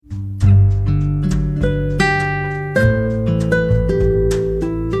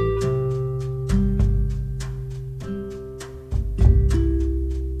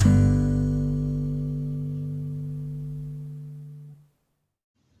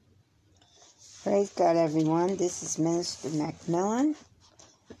Praise God, everyone. This is Minister Macmillan.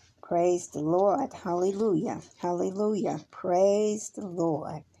 Praise the Lord. Hallelujah. Hallelujah. Praise the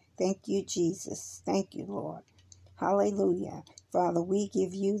Lord. Thank you, Jesus. Thank you, Lord. Hallelujah. Father, we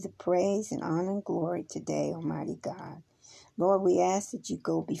give you the praise and honor and glory today, Almighty God. Lord, we ask that you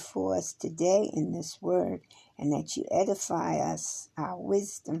go before us today in this word and that you edify us, our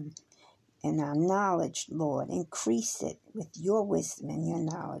wisdom and our knowledge, Lord. Increase it with your wisdom and your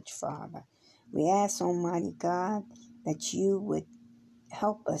knowledge, Father. We ask, Almighty God, that you would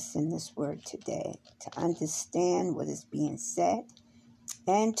help us in this word today to understand what is being said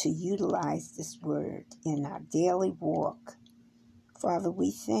and to utilize this word in our daily walk. Father,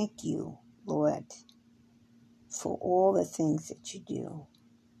 we thank you, Lord, for all the things that you do.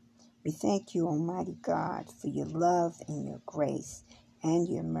 We thank you, Almighty God, for your love and your grace and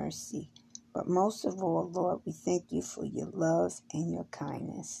your mercy. But most of all, Lord, we thank you for your love and your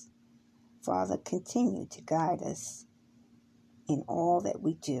kindness. Father, continue to guide us in all that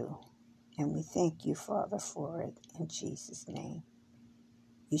we do. And we thank you, Father, for it in Jesus' name.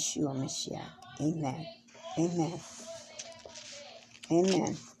 Yeshua Mashiach. Amen. Amen.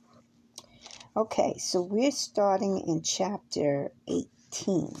 Amen. Okay, so we're starting in chapter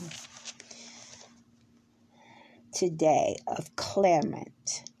 18 today of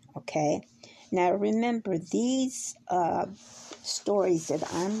Clement. Okay? Now remember, these stories that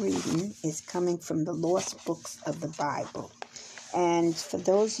I'm reading is coming from the Lost Books of the Bible. And for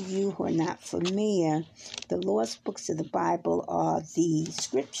those of you who are not familiar, the Lost Books of the Bible are the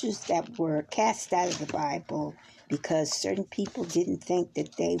scriptures that were cast out of the Bible because certain people didn't think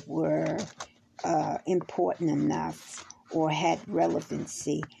that they were important enough or had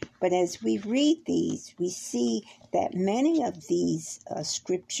relevancy. But as we read these, we see that many of these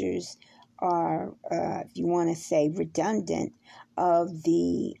scriptures are, if you want to say, redundant of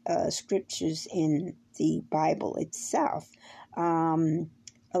the scriptures in the Bible itself. A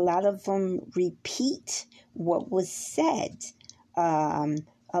lot of them repeat what was said. A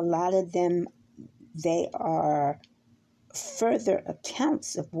lot of them, they are further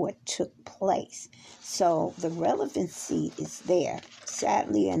accounts of what took place. So the relevancy is there.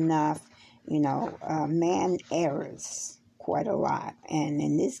 Sadly enough, man errs quite a lot. And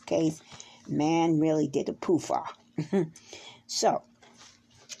in this case, man really did a poof-ah. So,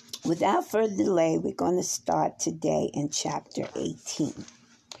 without further delay, we're going to start today in chapter 18.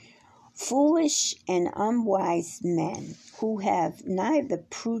 Foolish and unwise men who have neither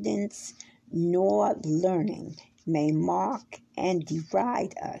prudence nor learning may mock and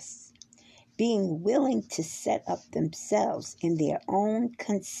deride us, being willing to set up themselves in their own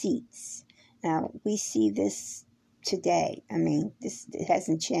conceits. Now, we see this today. This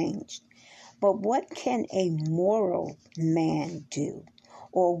hasn't changed. But what can a moral man do?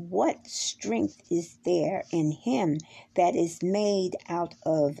 Or what strength is there in him that is made out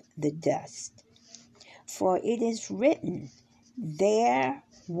of the dust? For it is written, there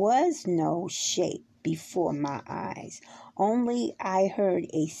was no shape before my eyes, only I heard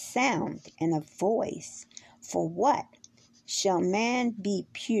a sound and a voice. For what? Shall man be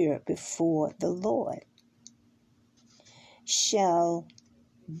pure before the Lord? Shall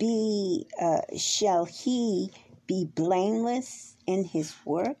he be blameless in his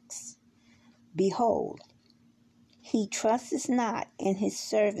works? Behold, he trusteth not in his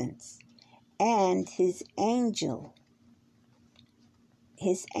servants, and his angels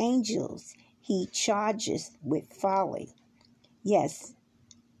he chargeth with folly. Yes,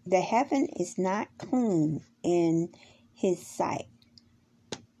 the heaven is not clean in his sight.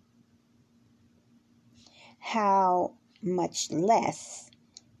 How much less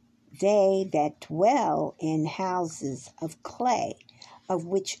they that dwell in houses of clay, of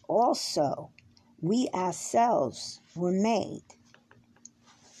which also we ourselves were made.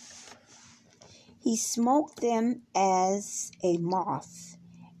 He smote them as a moth,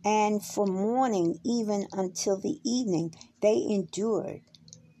 and from morning even until the evening they endured,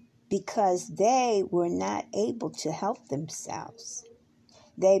 because they were not able to help themselves.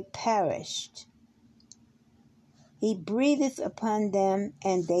 They perished. He breatheth upon them,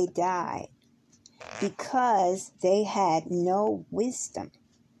 and they died, because they had no wisdom.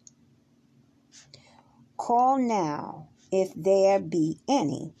 Call now, if there be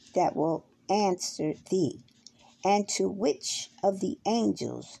any that will answer thee, and to which of the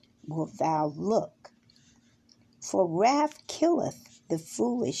angels wilt thou look? For wrath killeth the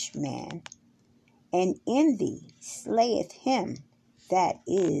foolish man, and envy slayeth him that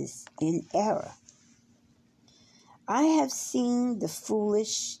is in error. I have seen the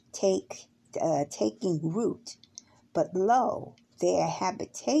foolish taking root, but lo, their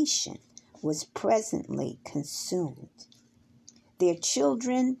habitation was presently consumed. Their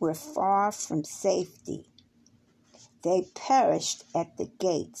children were far from safety. They perished at the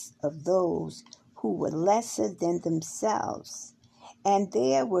gates of those who were lesser than themselves, and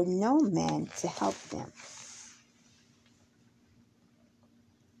there were no men to help them.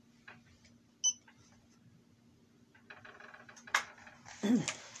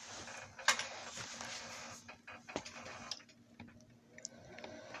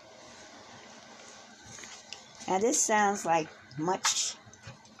 Now this sounds like much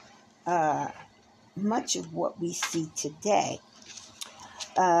of what we see today.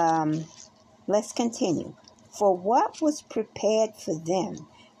 Let's continue. For what was prepared for them,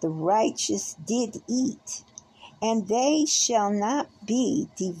 the righteous did eat, and they shall not be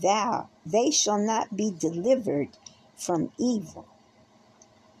devoured. They shall not be delivered from evil.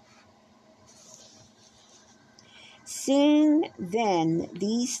 Seeing then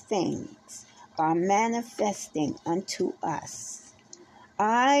these things are manifesting unto us,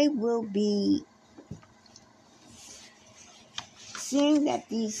 seeing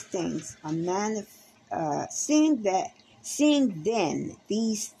then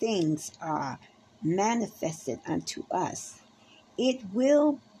these things are manifested unto us, it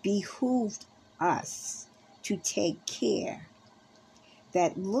will behoove us to take care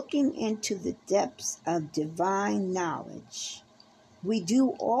that looking into the depths of divine knowledge, we do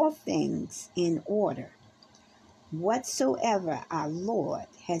all things in order, whatsoever our Lord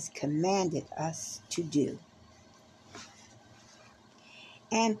has commanded us to do.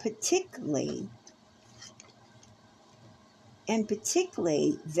 And particularly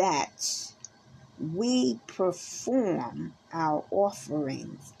that we perform our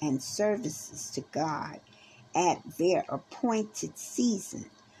offerings and services to God at their appointed season,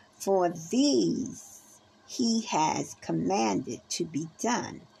 for these he has commanded to be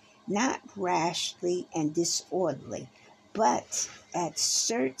done, not rashly and disorderly, but at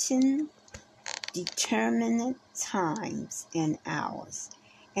certain determinate times and hours.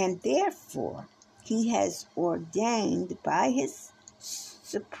 And therefore he has ordained by his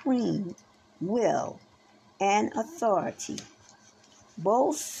supreme will and authority,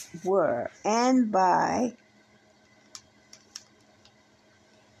 both were and by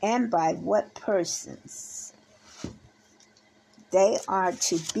what persons they are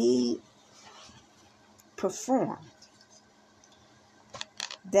to be performed,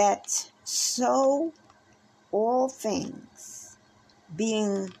 that so all things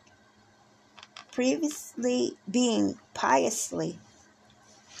being piously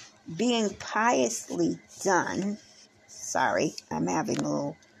done. Sorry, I'm having a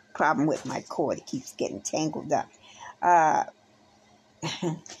little problem with my cord. It keeps getting tangled up.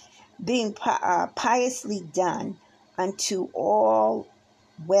 Being piously done unto all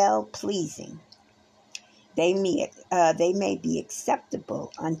well-pleasing, they may be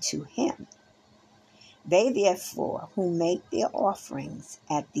acceptable unto him. They therefore who make their offerings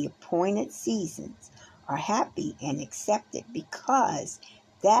at the appointed seasons are happy and accepted, because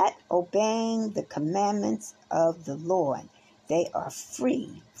that obeying the commandments of the Lord, they are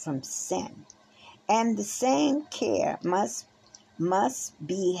free from sin. And the same care must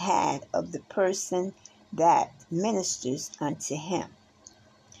be had of the person that ministers unto him.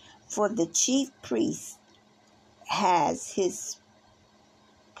 For the chief priest has his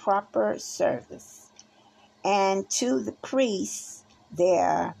proper service, and to the priests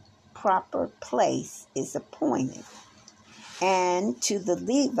their proper place is appointed, and to the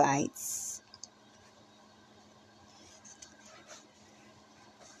Levites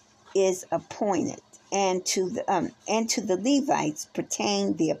is appointed, and to the Levites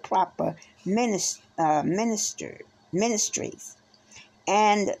pertain their proper ministries,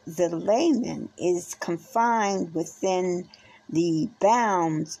 and the layman is confined within the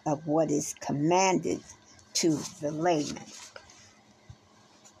bounds of what is commanded to the layman.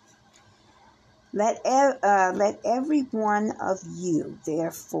 Let every one of you,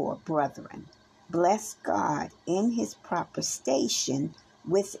 therefore, brethren, bless God in his proper station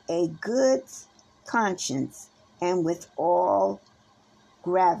with a good conscience and with all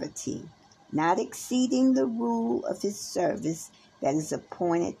gravity, not exceeding the rule of his service that is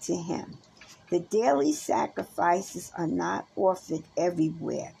appointed to him. The daily sacrifices are not offered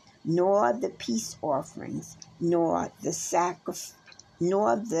everywhere, nor the peace offerings, nor the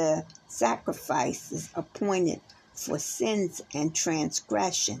sacrifices appointed for sins and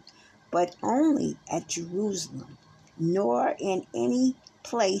transgression, but only at Jerusalem, nor in any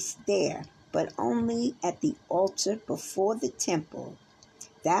place there, but only at the altar before the temple,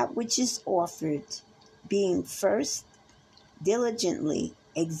 that which is offered, being first diligently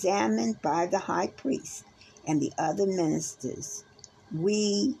examined by the high priest and the other ministers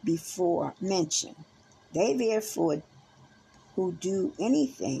we before mentioned. They therefore who do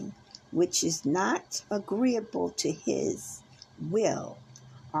anything which is not agreeable to his will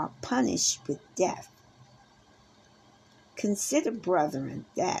are punished with death. Consider, brethren,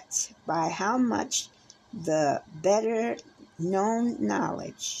 that by how much the better known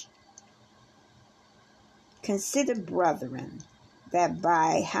knowledge, consider, brethren, that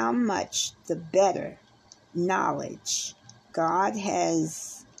by how much the better knowledge God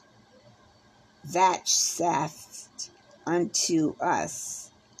has vouchsafed unto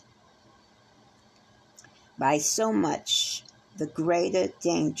us, by so much the greater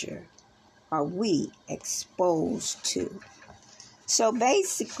danger are we exposed to. So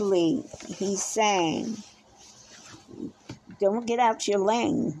basically, he's saying, don't get out your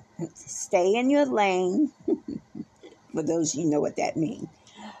lane. Stay in your lane. For those of you know what that means.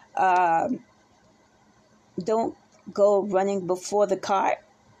 Don't go running before the cart.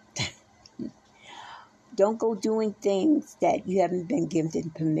 Don't go doing things that you haven't been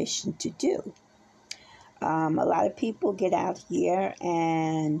given permission to do. A lot of people get out here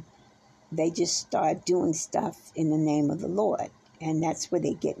and they just start doing stuff in the name of the Lord. And that's where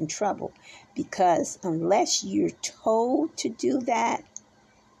they get in trouble. Because unless you're told to do that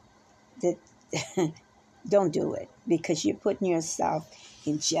don't do it. Because you're putting yourself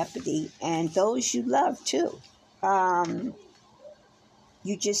in jeopardy. And those you love too.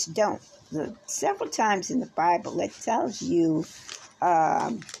 You just don't. Several times in the Bible it tells you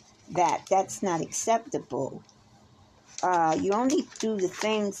that that's not acceptable. You only do the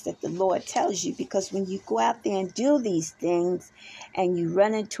things that the Lord tells you, because when you go out there and do these things and you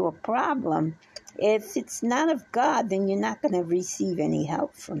run into a problem, if it's not of God, then you're not going to receive any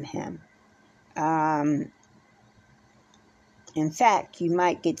help from Him. In fact, you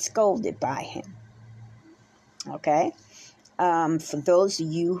might get scolded by Him. Okay? For those of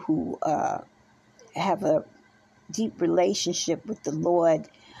you who have a deep relationship with the Lord,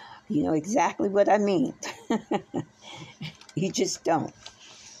 you know exactly what I mean. You just don't.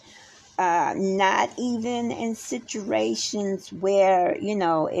 Not even in situations where,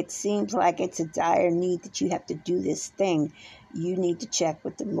 it seems like it's a dire need that you have to do this thing. You need to check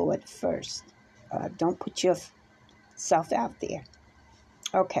with the Lord first. Don't put yourself out there.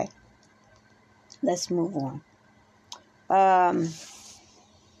 Okay. Let's move on.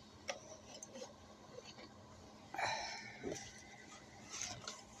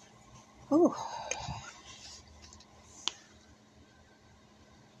 Ooh.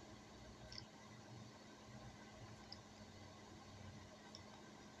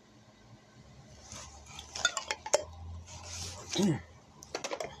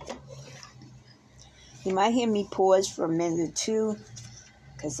 You might hear me pause for a minute or two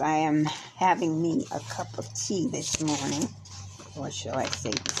because I am having me a cup of tea this morning, or shall I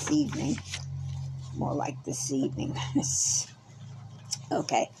say this evening, more like this evening.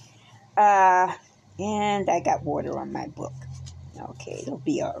 Okay. And I got water on my book. Okay, it'll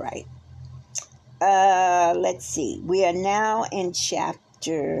be all right. Let's see. We are now in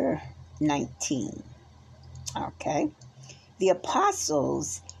chapter 19. Okay. The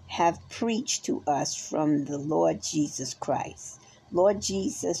apostles have preached to us from the Lord Jesus Christ. Lord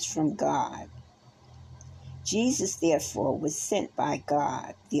Jesus from God. Jesus, therefore, was sent by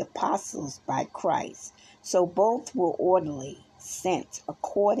God, the apostles by Christ. So both were orderly, sent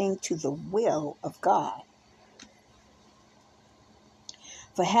according to the will of God.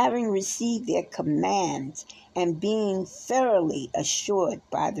 For having received their commands and being thoroughly assured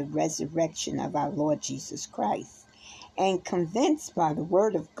by the resurrection of our Lord Jesus Christ, and convinced by the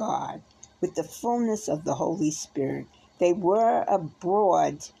word of God with the fullness of the Holy Spirit, they were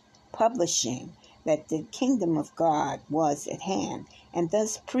abroad publishing that the kingdom of God was at hand, and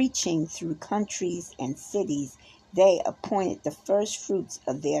thus preaching through countries and cities, they appointed the first fruits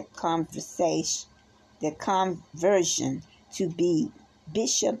of their conversion to be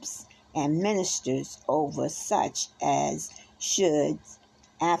bishops and ministers over such as should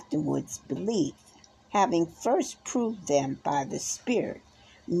afterwards believe, having first proved them by the Spirit.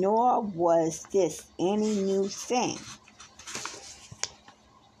 Nor was this any new thing,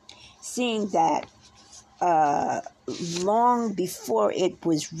 seeing that long before it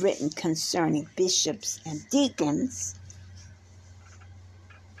was written concerning bishops and deacons,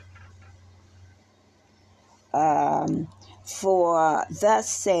 for thus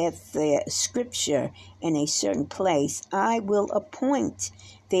saith the Scripture in a certain place, I will appoint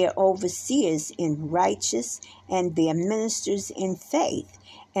their overseers in righteous and their ministers in faith.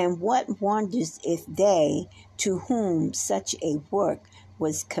 And what wonders if they, to whom such a work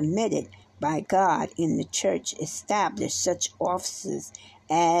was committed by God in the church, established such offices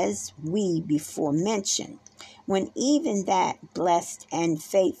as we before mentioned, when even that blessed and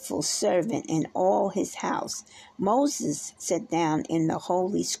faithful servant in all his house, Moses, set down in the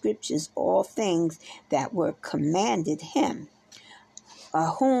Holy Scriptures all things that were commanded him,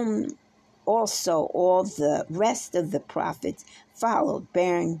 whom also all the rest of the prophets followed,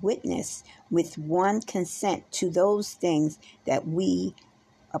 bearing witness with one consent to those things that we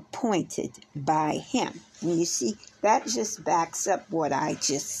appointed by him. And you see, that just backs up what I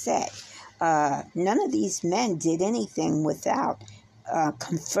just said. None of these men did anything without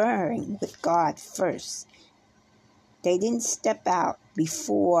conferring with God first. They didn't step out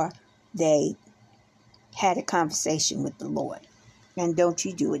before they had a conversation with the Lord. And don't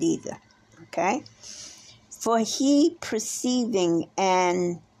you do it either. Okay? For he, perceiving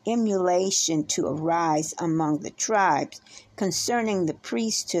an emulation to arise among the tribes concerning the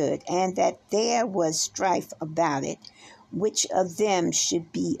priesthood, and that there was strife about it, which of them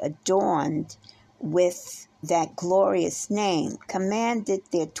should be adorned with that glorious name, commanded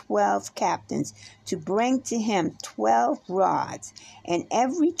their 12 captains to bring to him 12 rods, and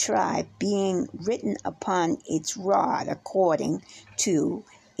every tribe being written upon its rod according to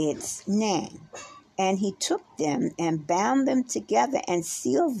its name. And he took them and bound them together and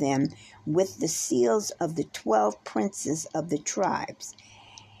sealed them with the seals of the 12 princes of the tribes,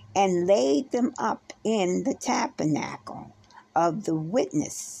 and laid them up in the tabernacle of the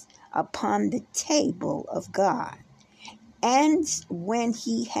witness upon the table of God. And when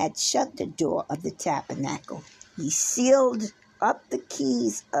he had shut the door of the tabernacle, he sealed up the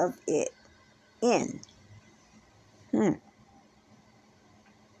keys of it in.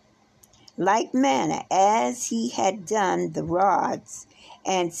 Like manner as he had done the rods,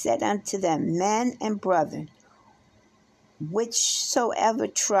 and said unto them, Men and brethren, whichsoever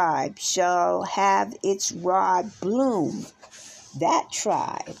tribe shall have its rod bloom, that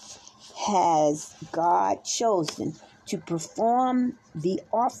tribe has God chosen to perform the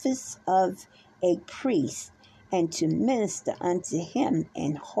office of a priest and to minister unto him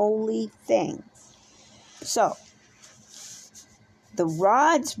in holy things. So, the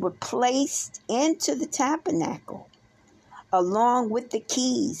rods were placed into the tabernacle along with the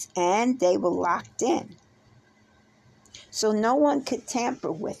keys, and they were locked in. So no one could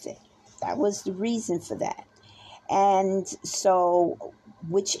tamper with it. That was the reason for that. And so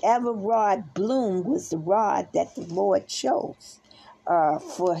whichever rod bloomed was the rod that the Lord chose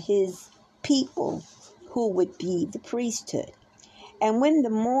for his people, who would be the priesthood. And when the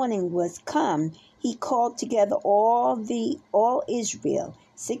morning was come, he called together all Israel,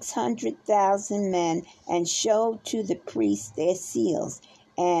 600,000 men, and showed to the priests their seals,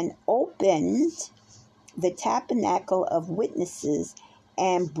 and opened the tabernacle of witnesses,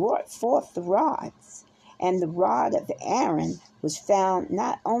 and brought forth the rods. And the rod of Aaron was found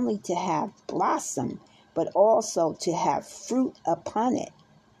not only to have blossom, but also to have fruit upon it.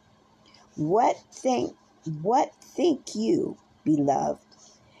 What think you, beloved?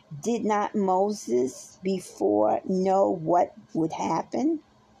 Did not Moses before know what would happen?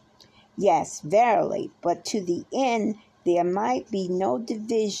 Yes, verily, but to the end there might be no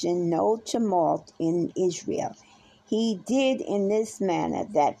division, no tumult in Israel. He did in this manner,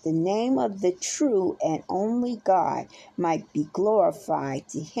 that the name of the true and only God might be glorified.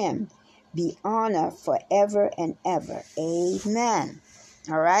 To him be honor forever and ever. Amen.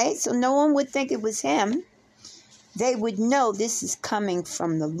 All right, so no one would think it was him. They would know this is coming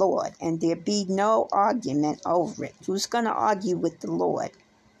from the Lord, and there be no argument over it. Who's going to argue with the Lord?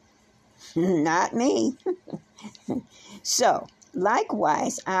 Not me. So,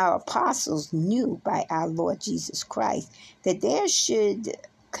 likewise, our apostles knew by our Lord Jesus Christ that there should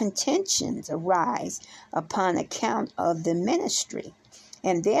contentions arise upon account of the ministry,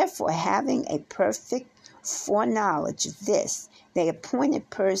 and therefore, having a perfect foreknowledge of this, they appointed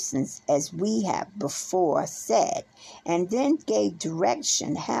persons, as we have before said, and then gave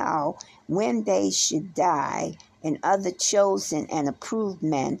direction how, when they should die, and other chosen and approved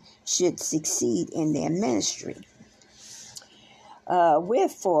men should succeed in their ministry.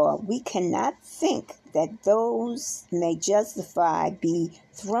 Wherefore, we cannot think that those may justified be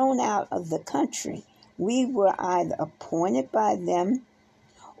thrown out of the country. We were either appointed by them,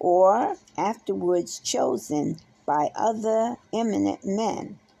 or afterwards chosen by other eminent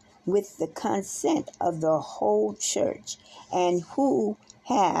men, with the consent of the whole church, and who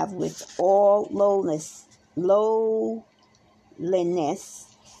have with all lowliness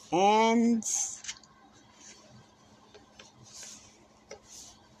and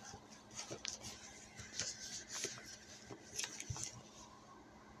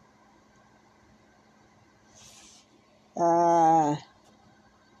An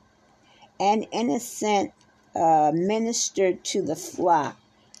innocent ministered to the flock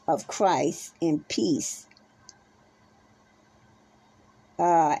of Christ in peace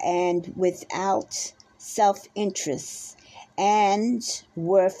and without self-interest, and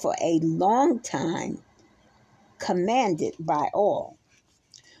were for a long time commanded by all.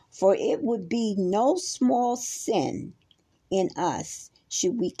 For it would be no small sin in us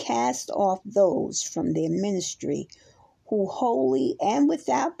should we cast off those from their ministry who wholly and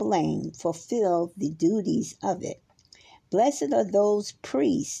without blame fulfill the duties of it. Blessed are those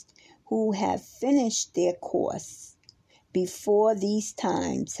priests who have finished their course before these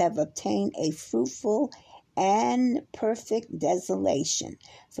times, have obtained a fruitful and perfect desolation,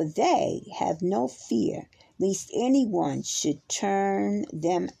 for they have no fear lest anyone should turn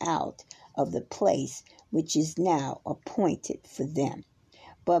them out of the place which is now appointed for them.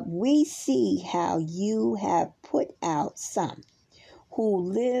 But we see how you have put out some who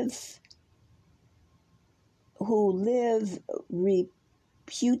live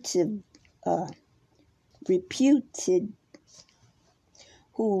reputed reputed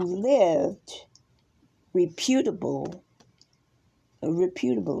who lived reputably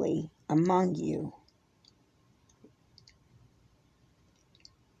among you,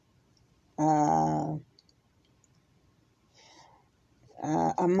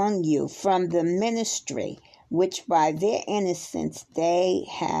 from the ministry which by their innocence they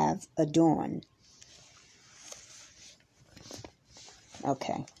have adorned.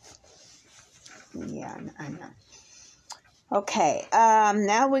 Okay. Yeah, I know. Okay,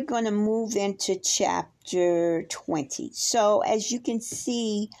 now we're going to move into chapter 20. So as you can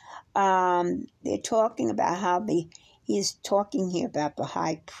see, they're talking about how he's talking here about the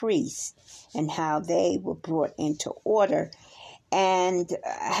high priest and how they were brought into order, and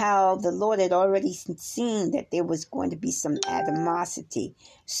how the Lord had already seen that there was going to be some animosity.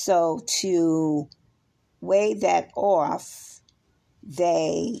 So to wave that off,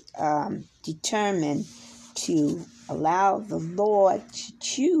 they determined to allow the Lord to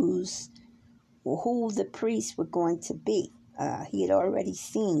choose who the priests were going to be. He had already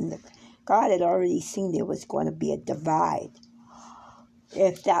seen, God had already seen there was going to be a divide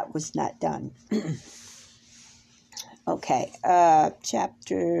if that was not done. Okay,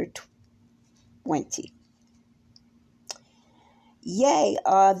 chapter 20. Ye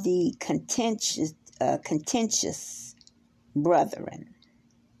are the contentious brethren.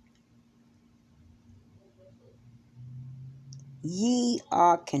 Ye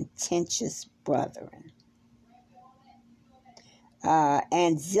are contentious brethren,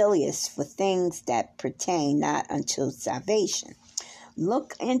 and zealous for things that pertain not unto salvation.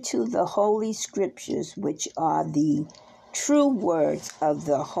 Look into the holy scriptures, which are the true words of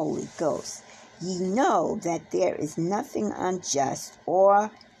the Holy Ghost. Ye know that there is nothing unjust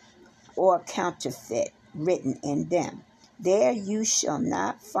or counterfeit written in them. There you shall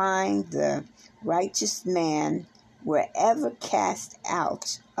not find the righteous man, were ever cast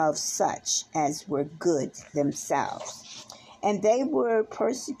out of such as were good themselves. And they were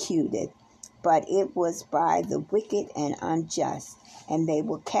persecuted, but it was by the wicked and unjust. And they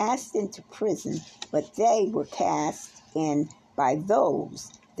were cast into prison, but they were cast in by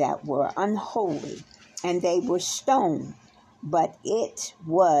those that were unholy. And they were stoned, but it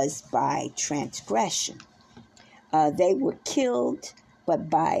was by transgression. They were killed, but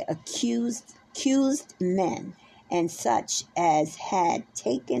by accused men, and such as had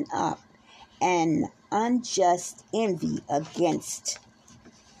taken up an unjust envy against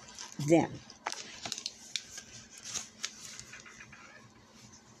them.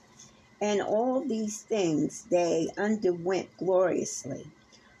 And all these things they underwent gloriously.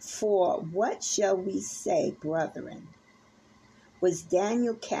 For what shall we say, brethren? Was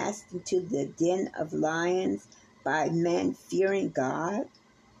Daniel cast into the den of lions by men fearing God?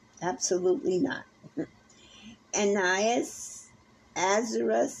 Absolutely not. Ananias,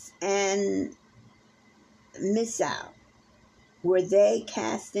 Azarus, and Misal, were they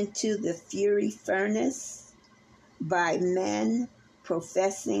cast into the fiery furnace by men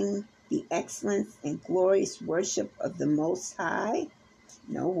professing the excellence and glorious worship of the Most High?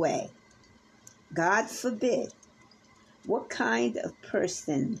 No way. God forbid. What kind of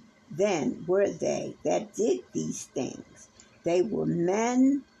person then were they that did these things? They were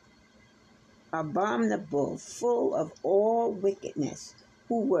men abominable, full of all wickedness,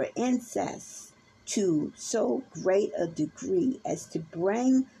 who were incensed to so great a degree as to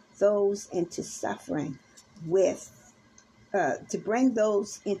bring those into suffering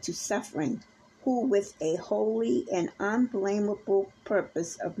who with a holy and unblameable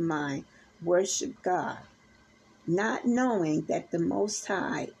purpose of mind worship God. not knowing that the Most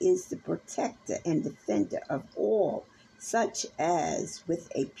High is the protector and defender of all, such as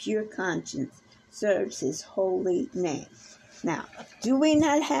with a pure conscience serves his holy name. Now, do we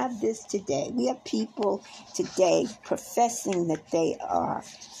not have this today? We have people today professing that they are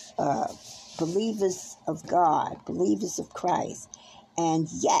believers of God, believers of Christ, and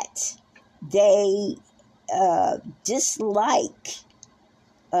yet they dislike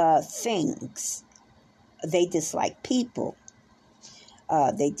things. They dislike people.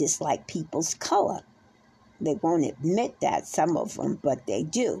 They dislike people's color. They won't admit that, some of them, but they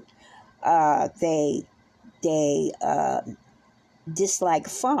do. They dislike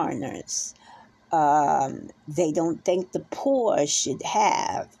foreigners. They don't think the poor should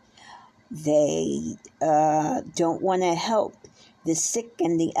have. They don't want to help the sick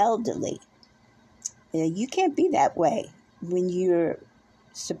and the elderly. You can't be that way when you're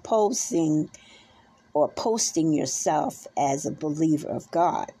supposing or posting yourself as a believer of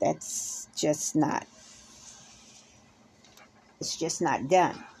God. It's just not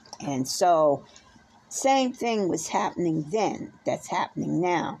done. And so, same thing was happening then that's happening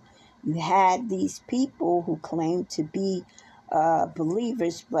now. You had these people who claimed to be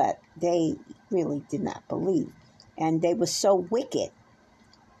believers, but they really did not believe. And they were so wicked.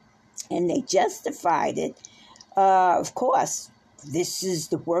 And they justified it. Of course, this is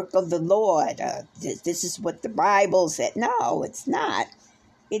the work of the Lord. This is what the Bible said. No, it's not.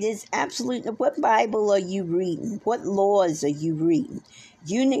 It is absolutely. What Bible are you reading? What laws are you reading?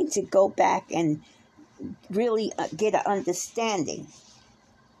 You need to go back and really get an understanding.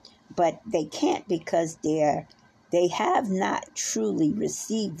 But they can't, because they have not truly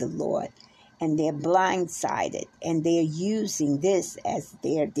received the Lord, and they're blindsided, and they're using this as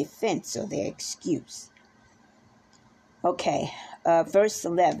their defense or their excuse. Okay, verse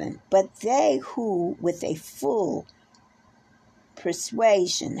 11. But they who with a full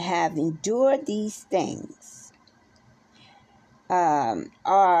persuasion have endured these things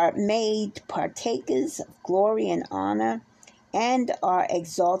are made partakers of glory and honor, and are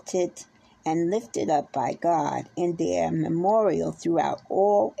exalted and lifted up by God in their memorial throughout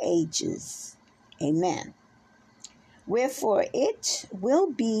all ages. Amen. Wherefore it will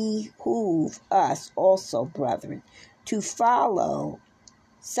behoove us also, brethren, to follow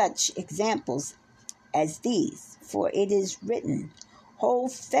such examples as these. For it is written,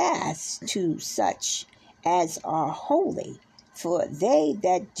 hold fast to such as are holy, for they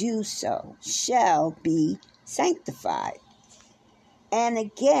that do so shall be sanctified. And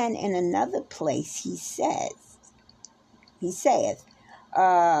again, in another place, he saith,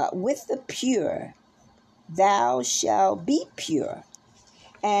 with the pure thou shalt be pure,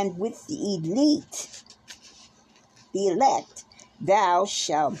 and with the elect, thou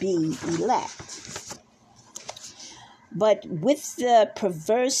shalt be elect. But with the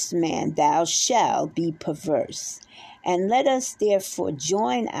perverse man thou shalt be perverse. And let us therefore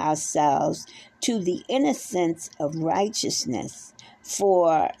join ourselves to the innocence of righteousness,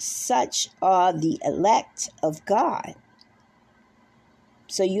 for such are the elect of God.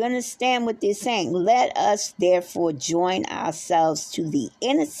 So you understand what they're saying. Let us therefore join ourselves to the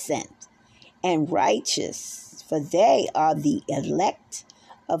innocent and righteous, for they are the elect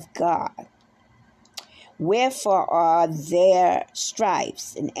of God. Wherefore are there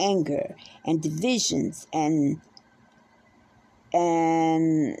strifes and anger and divisions and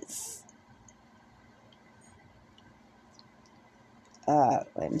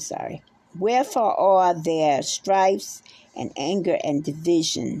Wherefore are there strifes and anger and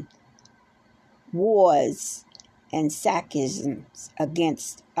division, wars and sarcasms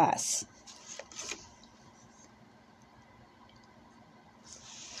against us?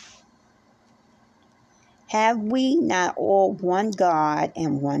 Have we not all one God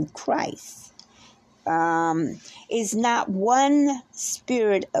and one Christ? Is not one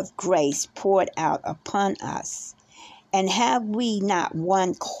spirit of grace poured out upon us? And have we not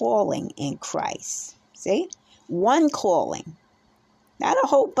one calling in Christ? See? One calling, not a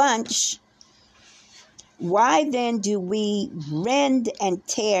whole bunch. Why then do we rend and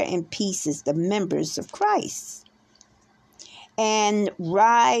tear in pieces the members of Christ, and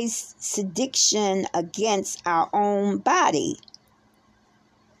rise sedition against our own body?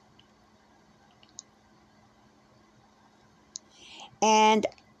 And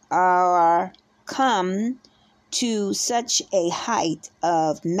are come to such a height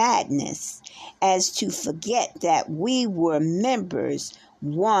of madness as to forget that we were members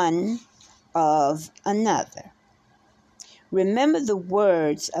one of another. Remember the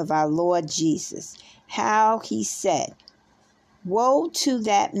words of our Lord Jesus, how he said, Woe to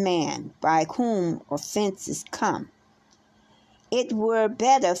that man by whom offenses come. It were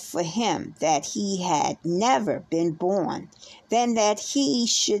better for him that he had never been born than that he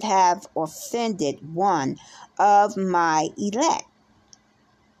should have offended one of my elect.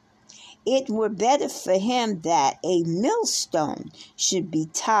 It were better for him that a millstone should be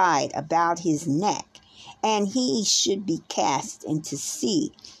tied about his neck, and he should be cast into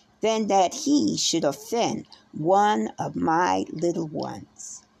sea, than that he should offend one of my little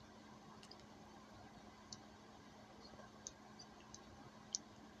ones.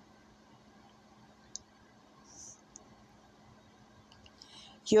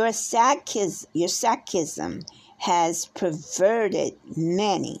 Your sarcasm has perverted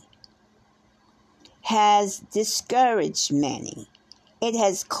many, has discouraged many. It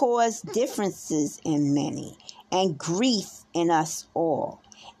has caused differences in many and grief in us all.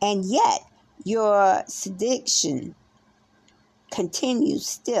 And yet your sedition continues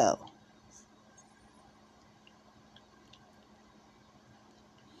still.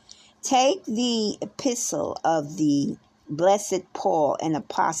 Take the epistle of the blessed Paul, an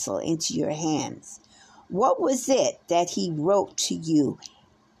apostle, into your hands. What was it that he wrote to you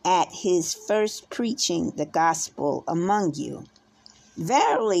at his first preaching the gospel among you?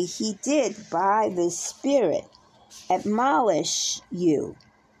 Verily, he did by the Spirit admonish you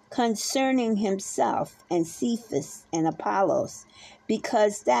concerning himself and Cephas and Apollos,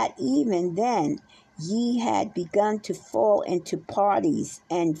 because that even then ye had begun to fall into parties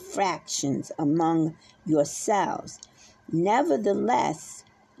and fractions among yourselves. Nevertheless,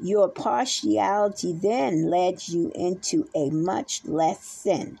 your partiality then led you into a much less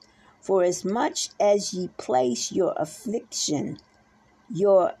sin. For as much as ye place your affection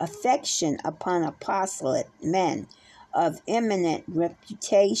upon apostolate men of eminent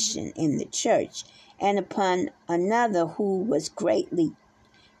reputation in the church, and upon another who was greatly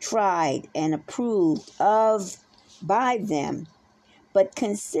tried and approved of by them. But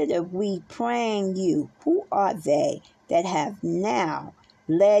consider, we praying you, who are they that have now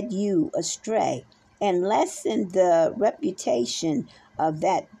led you astray, and lessen the reputation of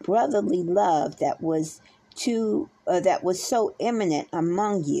that brotherly love that was so eminent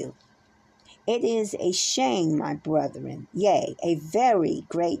among you. It is a shame, my brethren, yea, a very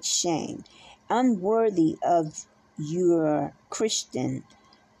great shame, unworthy of your Christian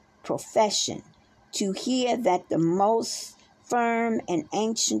profession, to hear that the most firm and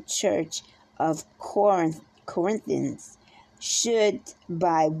ancient church of Corinthians should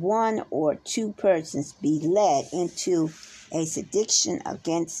by one or two persons be led into a sedition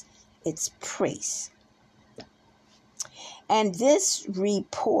against its priests. And this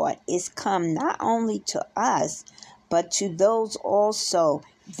report is come not only to us, but to those also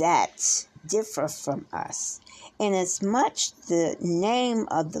that differ from us. Inasmuch the name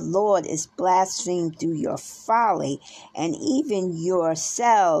of the Lord is blasphemed through your folly, and even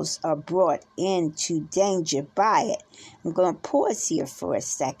yourselves are brought into danger by it. I'm going to pause here for a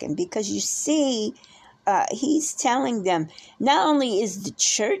second, because you see, he's telling them, not only is the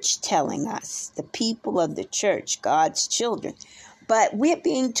church telling us, the people of the church, God's children, but we're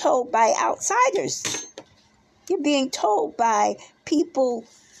being told by outsiders. You're being told by people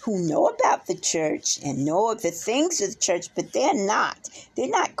who know about the church and know of the things of the church, but they're not. They're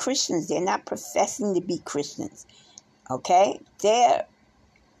not Christians. They're not professing to be Christians. Okay? They're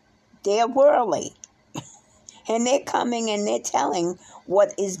worldly. And they're coming and they're telling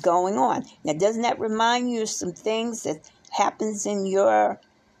what is going on. Now, doesn't that remind you of some things that happens in your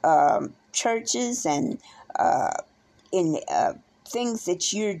churches and in things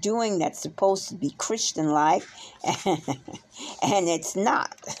that you're doing that's supposed to be Christian-like, and it's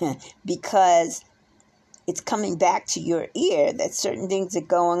not, because it's coming back to your ear that certain things are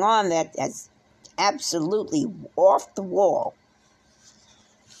going on that is absolutely off the wall.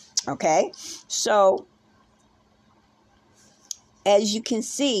 Okay? So, as you can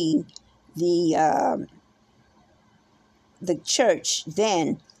see, the church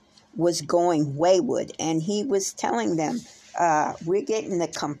then was going wayward, and he was telling them, we're getting the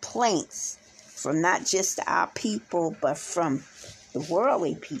complaints from not just our people, but from the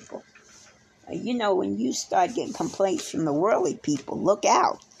worldly people. You know, when you start getting complaints from the worldly people, look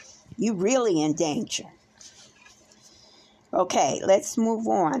out. You're really in danger. Okay, let's move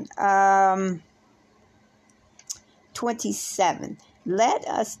on. 27. Let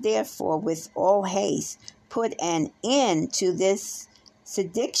us therefore with all haste put an end to this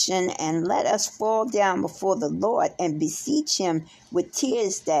sedition, and let us fall down before the Lord and beseech him with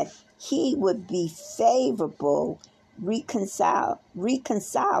tears that he would be favorable, reconcile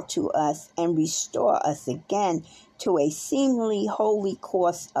to us, and restore us again to a seemingly holy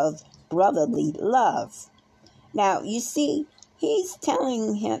course of brotherly love. Now, you see, he's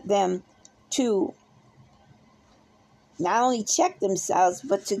telling them to not only check themselves,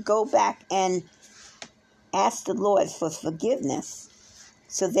 but to go back and ask the Lord for forgiveness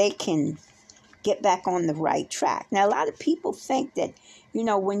so they can get back on the right track. Now, a lot of people think that,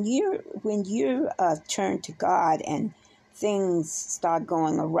 when you're turned to God and things start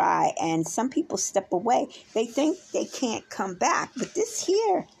going awry and some people step away, they think they can't come back. But this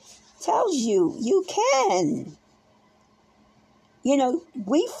here tells you can.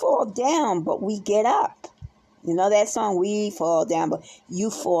 We fall down, but we get up. You know that song, we fall down, but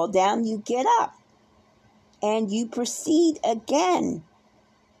you fall down, you get up. And you proceed again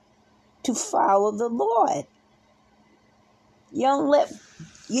to follow the Lord.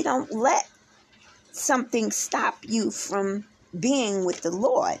 You don't let something stop you from being with the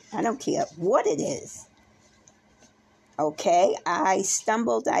Lord. I don't care what it is. Okay, I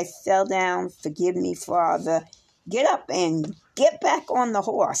stumbled, I fell down, forgive me, Father. Get up and get back on the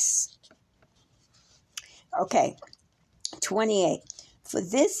horse. Okay, 28. For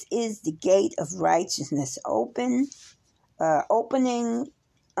this is the gate of righteousness, opening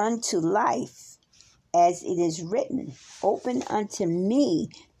unto life, as it is written, open unto me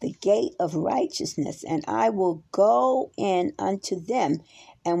the gate of righteousness, and I will go in unto them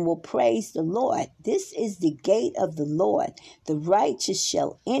and will praise the Lord. This is the gate of the Lord. The righteous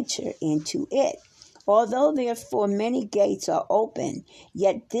shall enter into it. Although therefore many gates are open,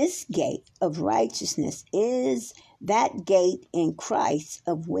 yet this gate of righteousness is that gate in Christ,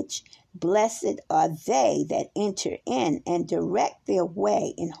 of which blessed are they that enter in and direct their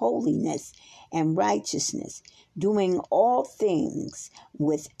way in holiness and righteousness, doing all things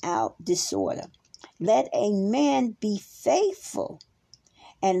without disorder. Let a man be faithful,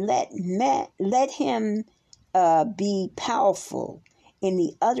 and let him be powerful in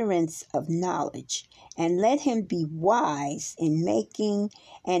the utterance of knowledge, and let him be wise in making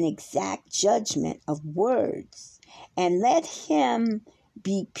an exact judgment of words, and let him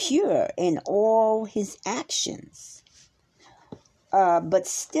be pure in all his actions. But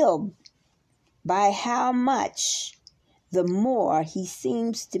still, by how much the more he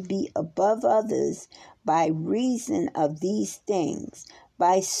seems to be above others by reason of these things,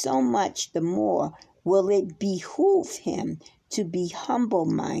 by so much the more will it behoove him to be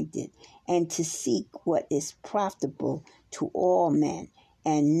humble-minded and to seek what is profitable to all men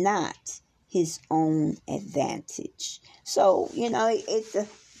and not his own advantage. So,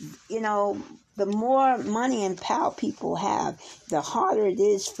 the more money and power people have, the harder it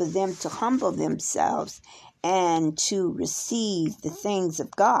is for them to humble themselves and to receive the things of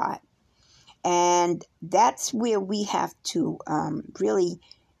God. And that's where we have to really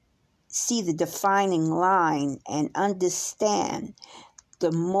see the defining line and understand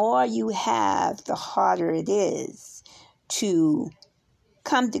the more you have, the harder it is to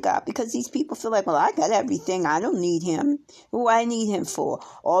come to God, because these people feel like, well, I got everything. I don't need him. Who I need him for?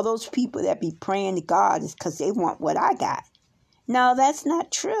 All those people that be praying to God is because they want what I got. No, that's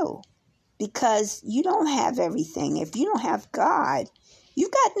not true, because you don't have everything. If you don't have God, you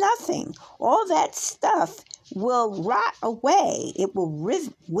got nothing. All that stuff will rot away. It will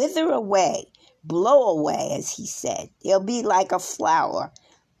wither away, blow away, as he said. It'll be like a flower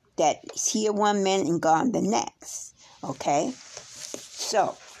that's here one minute and gone the next. Okay?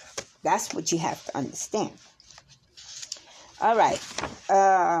 So, that's what you have to understand. All right.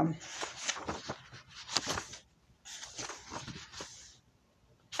 All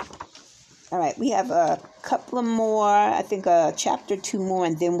right, we have a couple of more, I think a chapter 2 more,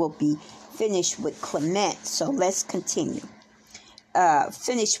 and then we'll be finished with Clement. So let's continue.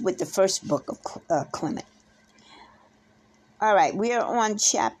 Finish with the first book of Clement. All right, we are on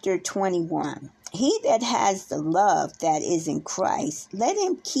chapter 21. He that has the love that is in Christ, let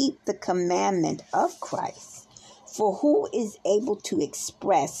him keep the commandment of Christ. For who is able to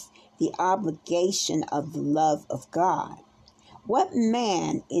express the obligation of the love of God? What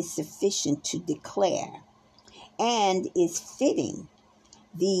man is sufficient to declare, and is fitting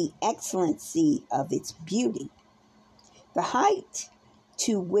the excellency of its beauty? The height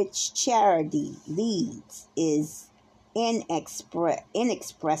to which charity leads is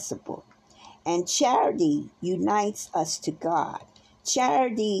inexpressible, and charity unites us to God.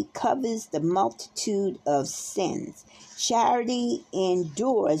 Charity covers the multitude of sins. Charity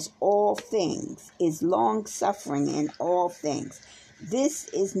endures all things, is long-suffering in all things. There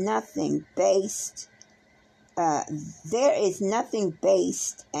is nothing based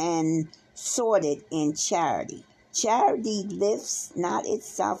and sordid in charity. Charity lifts not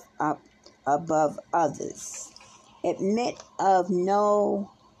itself up above others. admits of no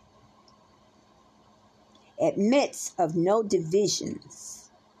divisions,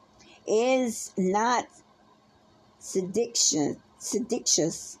 is not seditious,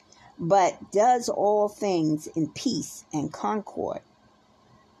 but does all things in peace and concord.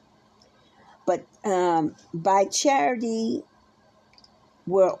 But by charity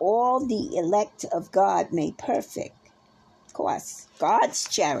were all the elect of God made perfect. Of course, God's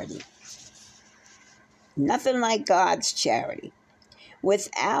charity. Nothing like God's charity.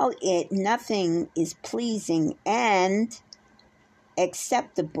 Without it, nothing is pleasing and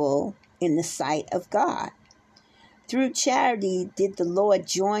acceptable in the sight of God. Through charity did the Lord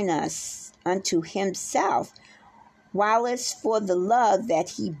join us unto himself, whilst for the love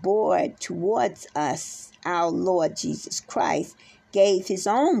that he bore towards us, our Lord Jesus Christ gave his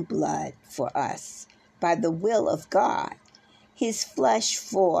own blood for us by the will of God, his flesh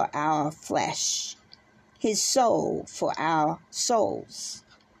for our flesh, his soul for our souls.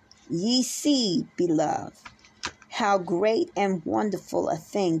 Ye see, beloved, how great and wonderful a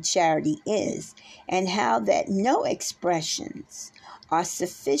thing charity is, and how that no expressions are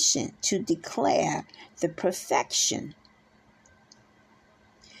sufficient to declare the perfection.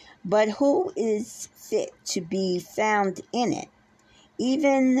 But who is fit to be found in it?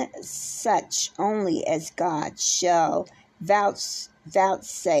 Even such only as God shall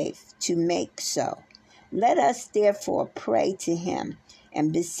vouchsafe to make so. Let us therefore pray to him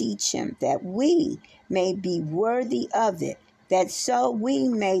and beseech him that we may be worthy of it, that so we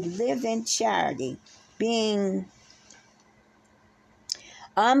may live in charity, being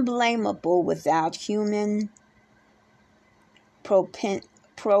unblameable without human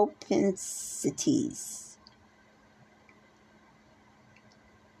propensities,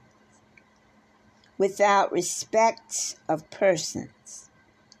 without respect of persons.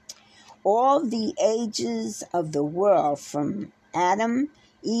 All the ages of the world from Adam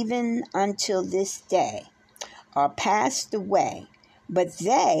even until this day are passed away, but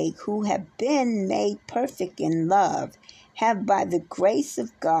they who have been made perfect in love have by the grace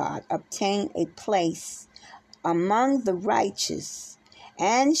of God obtained a place among the righteous,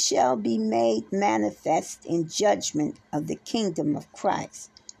 and shall be made manifest in judgment of the kingdom of Christ.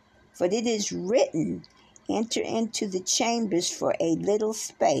 For it is written, enter into the chambers for a little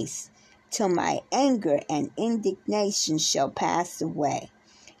space, till my anger and indignation shall pass away.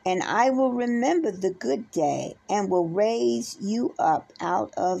 And I will remember the good day, and will raise you up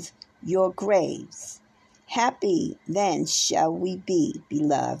out of your graves. Happy then shall we be,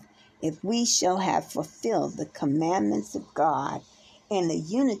 beloved, if we shall have fulfilled the commandments of God in the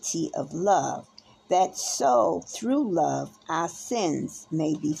unity of love, that so through love our sins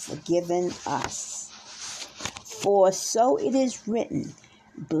may be forgiven us. For so it is written,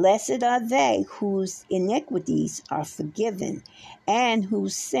 blessed are they whose iniquities are forgiven, and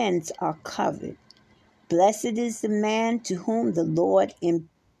whose sins are covered. Blessed is the man to whom the Lord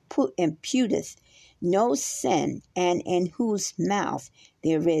imputeth no sin, and in whose mouth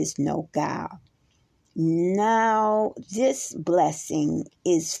there is no guile. Now this blessing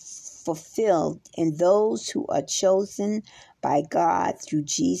is fulfilled in those who are chosen by God through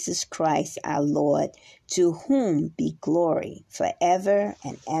Jesus Christ our Lord, to whom be glory forever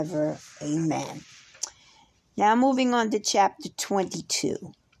and ever. Amen. Now moving on to chapter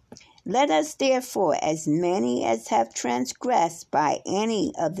 22. Let us therefore, as many as have transgressed by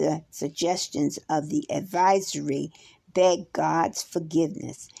any of the suggestions of the advisory, beg God's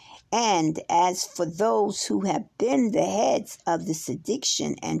forgiveness. And as for those who have been the heads of the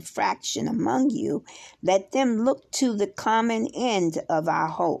sedition and fraction among you, let them look to the common end of our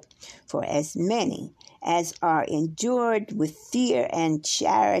hope. For as many as are endured with fear and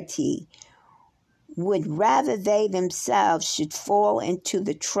charity, would rather they themselves should fall into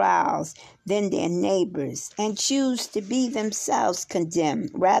the trials than their neighbors, and choose to be themselves condemned,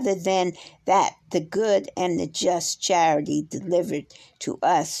 rather than that the good and the just charity delivered to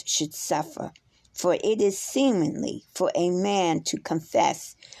us should suffer. For it is seemly for a man to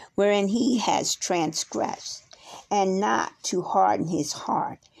confess wherein he has transgressed, and not to harden his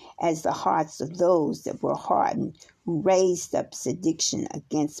heart, as the hearts of those that were hardened, who raised up sedition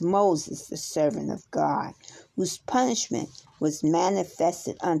against Moses, the servant of God, whose punishment was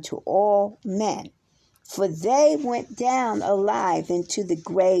manifested unto all men. For they went down alive into the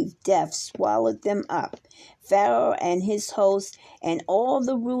grave, death swallowed them up. Pharaoh and his host, and all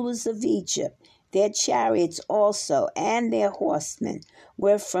the rulers of Egypt, their chariots also, and their horsemen,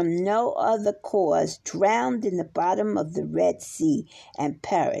 were from no other cause drowned in the bottom of the Red Sea and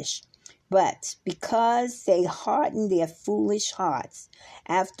perished. But because they hardened their foolish hearts,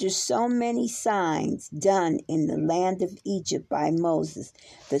 after so many signs done in the land of Egypt by Moses,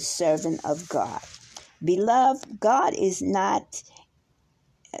 the servant of God. Beloved, God is not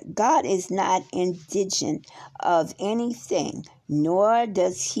indigent of anything, nor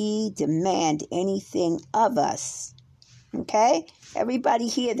does he demand anything of us. Okay? Everybody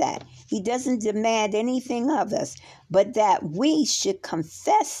hear that. He doesn't demand anything of us, but that we should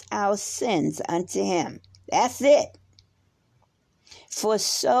confess our sins unto him. That's it. For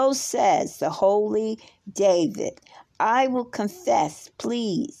so says the holy David, I will confess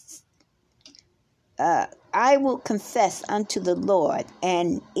unto the Lord,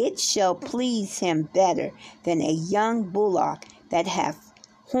 and it shall please him better than a young bullock that hath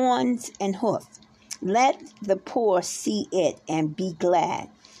horns and hoof. Let the poor see it and be glad.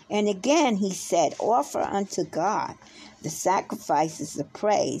 And again he said, offer unto God the sacrifices of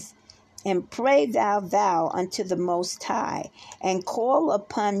praise, and pray thou unto the Most High, and call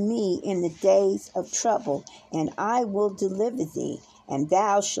upon me in the days of trouble, and I will deliver thee, and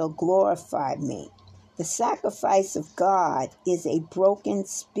thou shalt glorify me. The sacrifice of God is a broken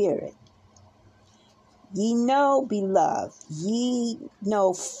spirit. Ye know, beloved, ye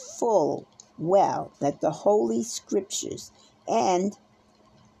know full well that the Holy Scriptures and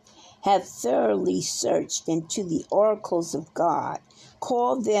have thoroughly searched into the oracles of God.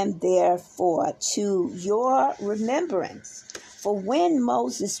 Call them therefore to your remembrance. For when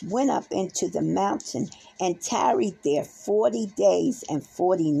Moses went up into the mountain and tarried there 40 days and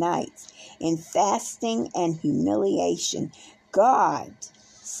 40 nights in fasting and humiliation, God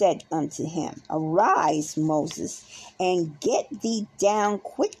said unto him, Arise, Moses, and get thee down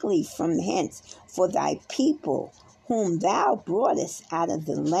quickly from hence, for thy people, whom thou broughtest out of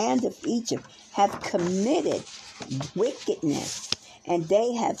the land of Egypt, have committed wickedness, and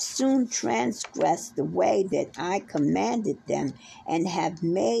they have soon transgressed the way that I commanded them, and have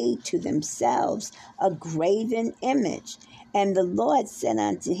made to themselves a graven image. And the Lord said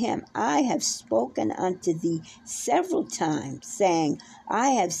unto him, I have spoken unto thee several times, saying,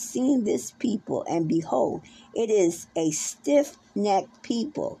 I have seen this people, and behold, it is a stiff-necked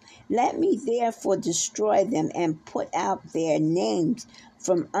people. Let me therefore destroy them, and put out their names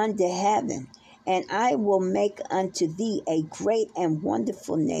from under heaven. And I will make unto thee a great and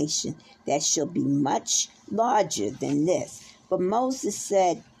wonderful nation that shall be much larger than this. But Moses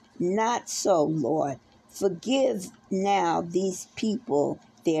said, Not so, Lord. Forgive now these people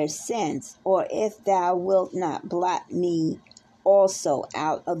their sins, or if thou wilt not blot me also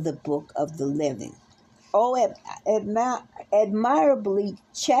out of the book of the living. Oh, admirably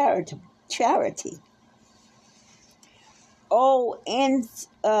charity. Oh,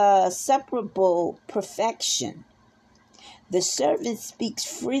 inseparable perfection. The servant speaks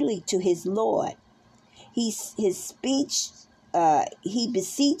freely to his Lord. He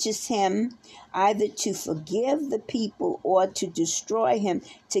beseeches him either to forgive the people or to destroy him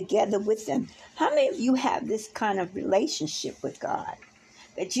together with them. How many of you have this kind of relationship with God?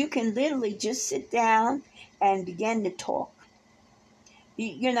 That you can literally just sit down and begin to talk.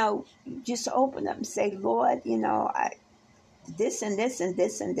 You just open up and say, Lord, this and this and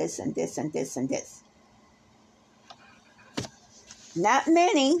this and this and this and this and this. Not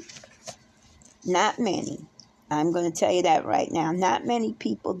many. I'm going to tell you that right now. Not many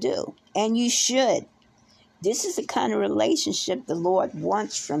people do. And you should. This is the kind of relationship the Lord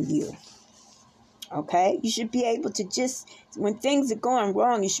wants from you. Okay? You should be able to just, when things are going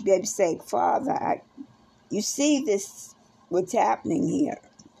wrong, you should be able to say, Father, you see this, what's happening here.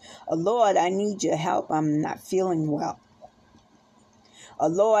 Oh, Lord, I need your help. I'm not feeling well. Oh,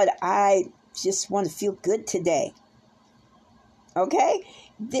 Lord, I just want to feel good today. Okay?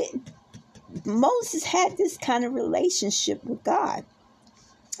 Moses had this kind of relationship with God.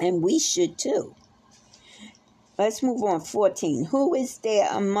 And we should too. Let's move on. 14. Who is there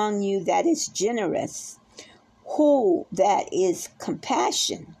among you that is generous? Who that is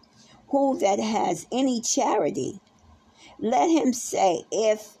compassion? Who that has any charity? Let him say,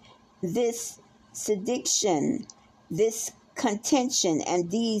 if this sedition, this contention, and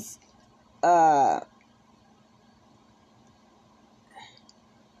these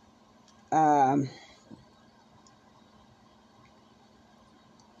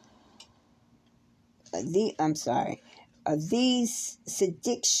these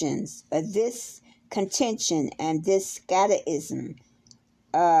sedictions, this contention, and this scatterism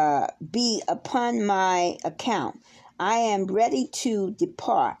be upon my account, I am ready to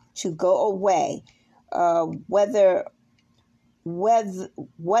depart, to go away,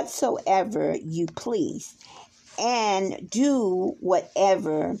 whatsoever you please, and do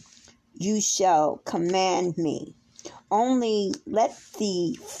whatever you shall command me. Only let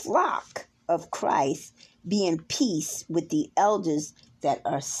the flock of Christ be in peace with the elders that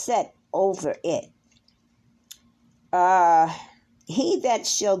are set over it. He that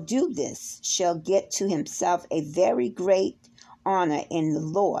shall do this shall get to himself a very great honor in the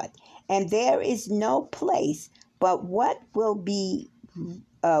Lord. And there is no place but what will be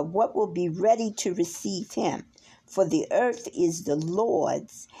ready to receive him. For the earth is the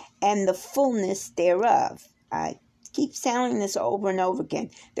Lord's, and the fullness thereof. I keep sounding this over and over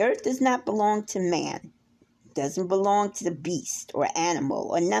again. The earth does not belong to man. It doesn't belong to the beast or animal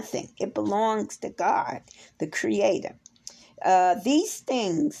or nothing. It belongs to God, the Creator. These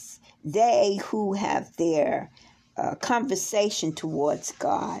things, they who have their conversation towards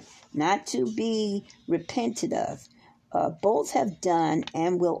God, not to be repented of, both have done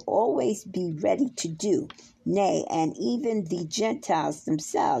and will always be ready to do. Nay, and even the Gentiles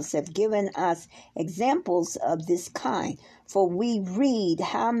themselves have given us examples of this kind. For we read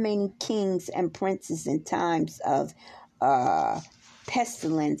how many kings and princes in times of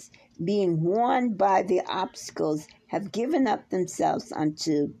pestilence, being warned by the obstacles, have given up themselves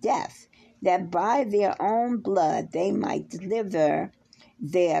unto death, that by their own blood they might deliver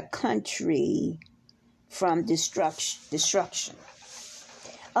their country from destruction.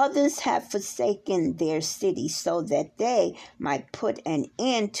 Others have forsaken their city, so that they might put an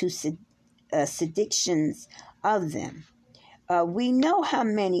end to seditions of them. We know how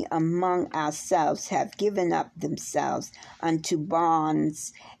many among ourselves have given up themselves unto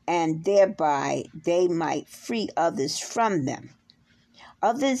bonds, and thereby they might free others from them.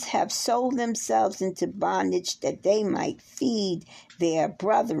 Others have sold themselves into bondage, that they might feed their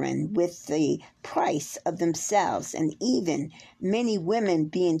brethren with the price of themselves. And even many women,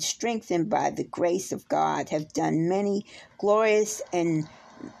 being strengthened by the grace of God, have done many glorious and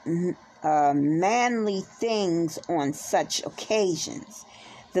manly things on such occasions.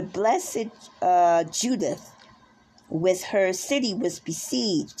 The blessed Judith, with her city was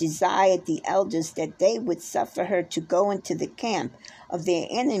besieged, desired the elders that they would suffer her to go into the camp of their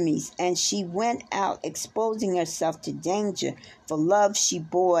enemies, and she went out, exposing herself to danger. For love she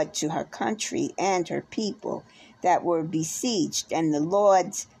bore to her country and her people that were besieged. And the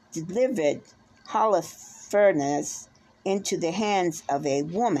Lord delivered Holofernes into the hands of a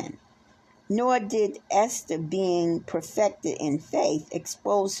woman. Nor did Esther, being perfected in faith,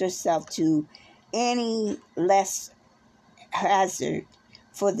 expose herself to any less hazard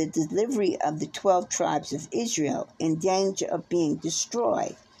for the delivery of the 12 tribes of Israel, in danger of being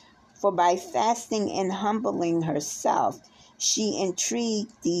destroyed. For by fasting and humbling herself, she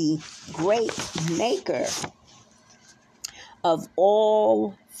entreated the great Maker of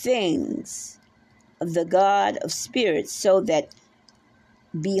all things, the God of spirits, so that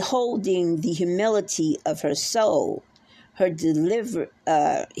beholding the humility of her soul, he delivered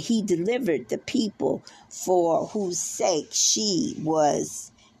the people for whose sake she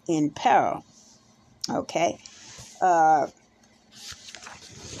was in peril. Okay. All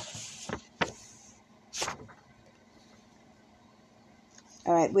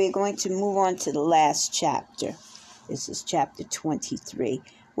right, we're going to move on to the last chapter. This is chapter 23.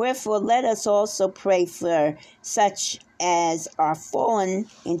 Wherefore, let us also pray for such as are fallen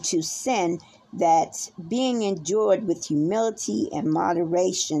into sin, that being endured with humility and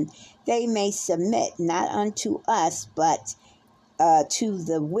moderation, they may submit not unto us, but to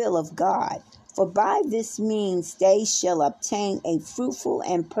the will of God. For by this means they shall obtain a fruitful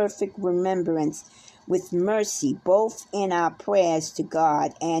and perfect remembrance with mercy, both in our prayers to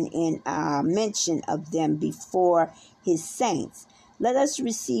God and in our mention of them before his saints. Let us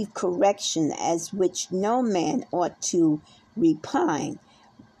receive correction, as which no man ought to repine.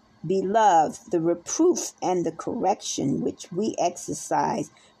 Beloved, the reproof and the correction which we exercise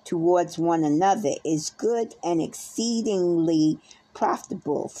towards one another is good and exceedingly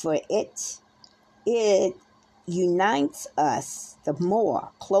profitable, for it unites us the more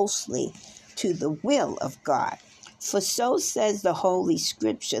closely to the will of God. For so says the Holy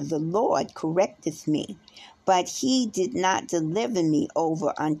Scripture, the Lord correcteth me, but he did not deliver me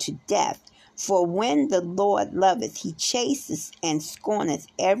over unto death. For when the Lord loveth, he chasteth and scorneth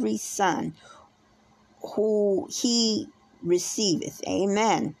every son who he receiveth.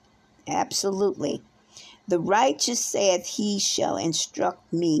 Amen. Absolutely. The righteous saith, he shall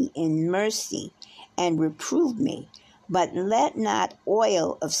instruct me in mercy and reprove me. But let not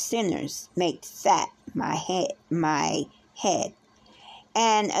oil of sinners make fat my head.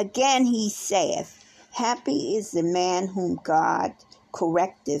 And again he saith, happy is the man whom God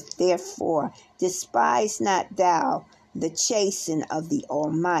correcteth. Therefore despise not thou the chastening of the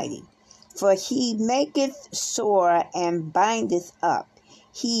Almighty. For he maketh sore and bindeth up.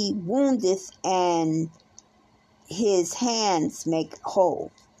 He woundeth and his hands make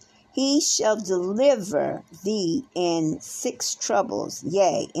whole. He shall deliver thee in 6 troubles,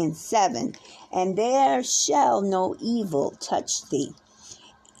 yea, in 7, and there shall no evil touch thee.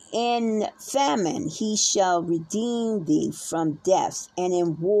 In famine he shall redeem thee from death, and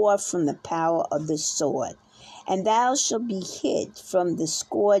in war from the power of the sword. And thou shalt be hid from the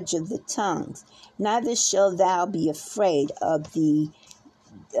scourge of the tongues, neither shalt thou be afraid of the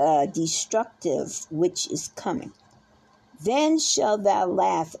destructive which is coming. Then shalt thou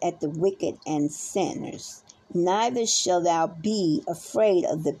laugh at the wicked and sinners, neither shalt thou be afraid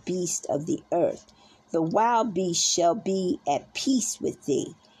of the beast of the earth. The wild beast shall be at peace with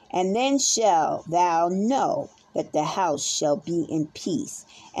thee, and then shalt thou know that the house shall be in peace,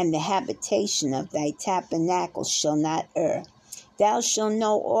 and the habitation of thy tabernacle shall not err. Thou shalt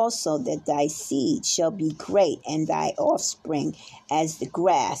know also that thy seed shall be great, and thy offspring as the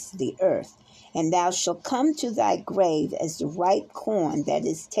grass of the earth. And thou shalt come to thy grave as the ripe corn that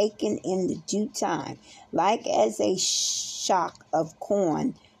is taken in the due time, like as a shock of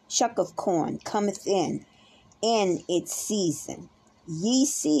corn cometh in its season. Ye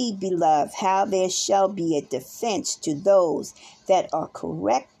see, beloved, how there shall be a defense to those that are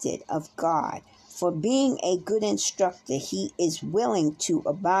corrected of God. For being a good instructor, he is willing to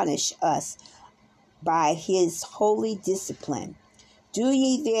admonish us by his holy discipline. Do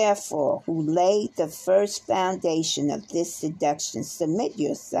ye therefore, who laid the first foundation of this seduction, submit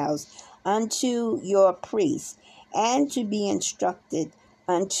yourselves unto your priests, and to be instructed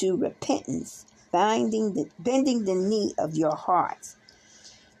unto repentance, bending the knee of your hearts.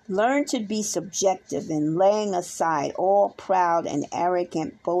 Learn to be subjective in laying aside all proud and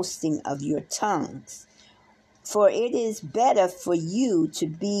arrogant boasting of your tongues. For it is better for you to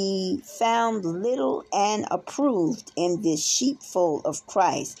be found little and approved in this sheepfold of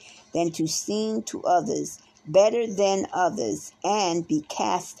Christ than to seem to others better than others and be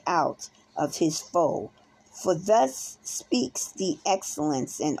cast out of his fold. For thus speaks the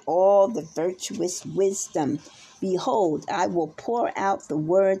excellence and all the virtuous wisdom. Behold, I will pour out the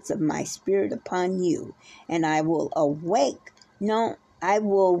words of my spirit upon you, and I will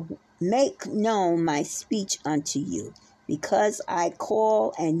make known my speech unto you. Because I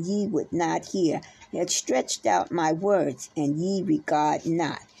call, and ye would not hear, yet stretched out my words, and ye regard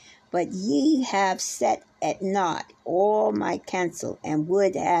not. But ye have set at naught all my counsel, and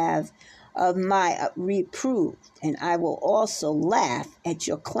would have of my reproof, and I will also laugh at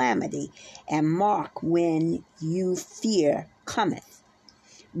your calamity, and mark when your fear cometh.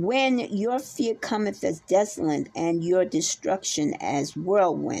 When your fear cometh as desolate, and your destruction as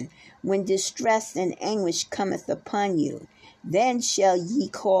whirlwind, when distress and anguish cometh upon you, then shall ye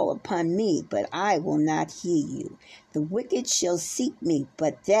call upon me, but I will not hear you. The wicked shall seek me,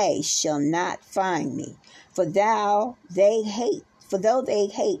 but they shall not find me. For though they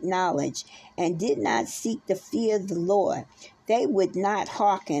hate knowledge, and did not seek the fear of the Lord, they would not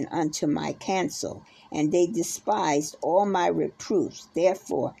hearken unto my counsel, and they despised all my reproofs.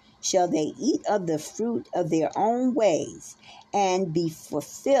 Therefore shall they eat of the fruit of their own ways, and be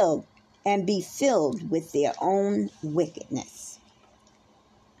filled with their own wickedness.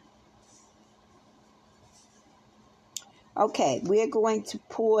 Okay, we're going to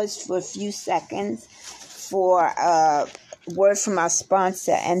pause for a few seconds for a word from our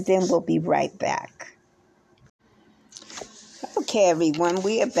sponsor, and then we'll be right back. Okay, everyone,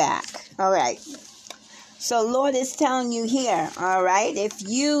 we are back. All right. So Lord is telling you here, all right, if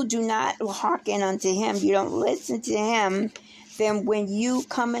you do not hearken unto him, you don't listen to him, then when you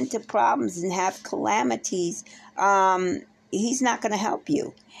come into problems and have calamities, he's not going to help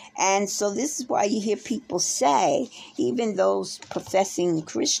you. And so this is why you hear people say, even those professing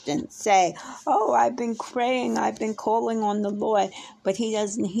Christians say, oh, I've been praying, I've been calling on the Lord, but he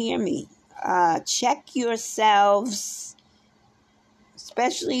doesn't hear me. Check yourselves,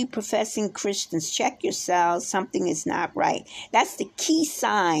 especially professing Christians. Check yourselves, something is not right. That's the key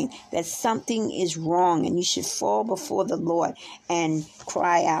sign that something is wrong, and you should fall before the Lord and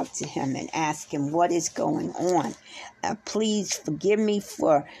cry out to him and ask him what is going on. Please forgive me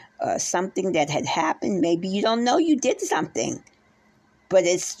for something that had happened. Maybe you don't know you did something, but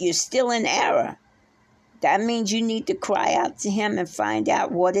you're still in error. That means you need to cry out to him and find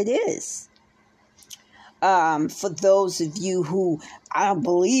out what it is. For those of you who, I don't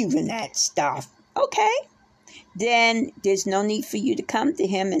believe in that stuff, okay, then there's no need for you to come to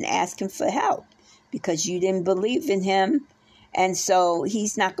him and ask him for help, because you didn't believe in him. And so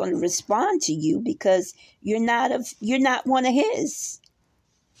he's not going to respond to you because you're not one of his.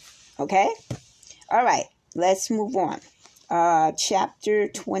 Okay? All right, let's move on. Chapter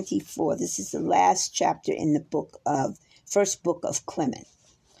 24. This is the last chapter in the first book of Clement.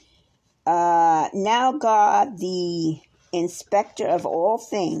 Now God, the inspector of all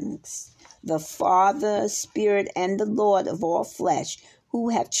things, the Father, Spirit, and the Lord of all flesh, who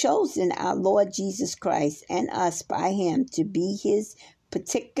have chosen our Lord Jesus Christ and us by him to be his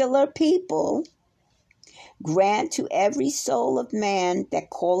particular people, grant to every soul of man that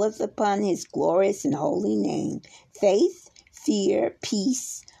calleth upon his glorious and holy name faith, fear,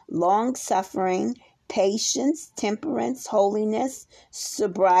 peace, long-suffering, patience, temperance, holiness,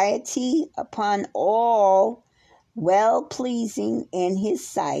 sobriety, upon all well-pleasing in his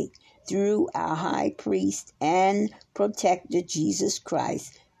sight, through our high priest and protector Jesus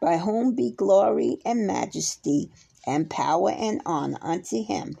Christ, by whom be glory and majesty and power and honor unto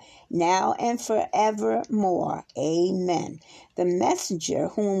him, now and forevermore. Amen. The messenger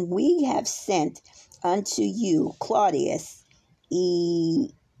whom we have sent unto you, Claudius,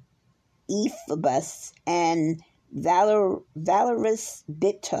 Ephebus, and Valerius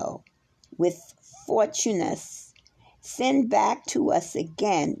Bito, with Fortunus, send back to us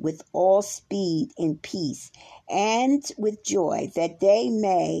again with all speed in peace and with joy, that they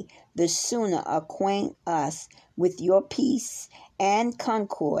may the sooner acquaint us with your peace and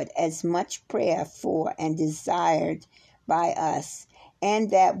concord, as much prayer for and desired by us,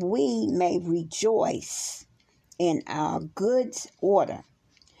 and that we may rejoice in our good order.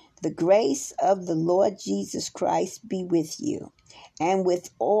 The grace of the Lord Jesus Christ be with you, and with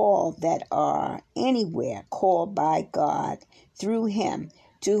all that are anywhere called by God through him,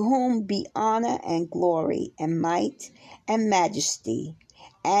 to whom be honor and glory and might and majesty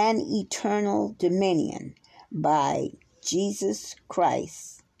and eternal dominion by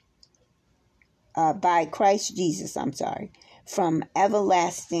Christ Jesus, from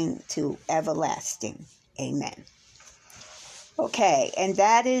everlasting to everlasting. Amen. Okay, and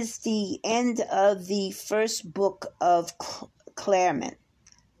that is the end of the first book of Clement.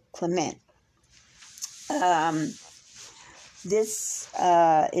 This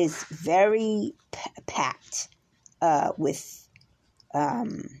is very packed with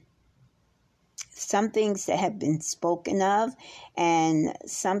some things that have been spoken of, and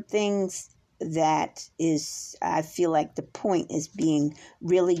some things that I feel like the point is being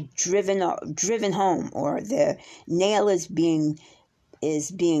really driven home, or the nail is being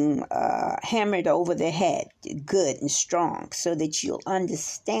hammered over the head good and strong, so that you'll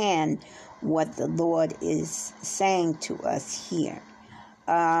understand what the Lord is saying to us here.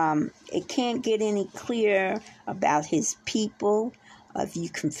 It can't get any clearer about his people. If you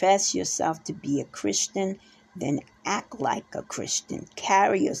confess yourself to be a Christian, then act like a Christian.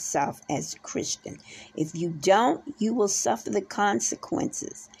 Carry yourself as a Christian. If you don't, you will suffer the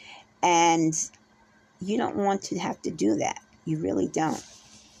consequences. And you don't want to have to do that. You really don't.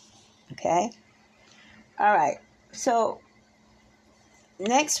 Okay? All right. So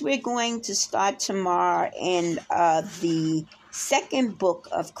next we're going to start tomorrow in the second book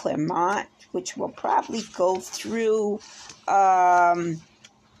of Clement, which will probably go through,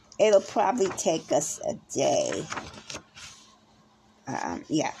 it'll probably take us a day.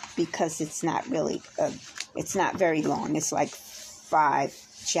 Because it's not really, it's not very long. It's like 5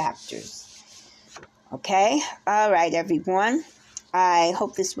 chapters. Okay? All right, everyone. I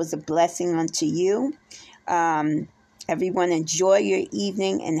hope this was a blessing unto you. Everyone enjoy your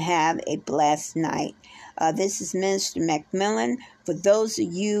evening and have a blessed night. This is Minister Macmillan. For those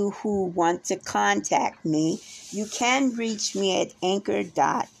of you who want to contact me, you can reach me at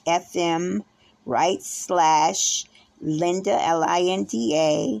anchor.fm /Linda,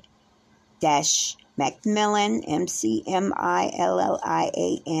 LINDA Macmillan,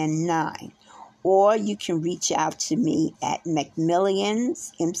 MCMILLIAN 9. Or you can reach out to me at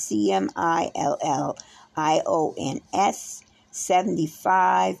McMillions, MCMILLIONS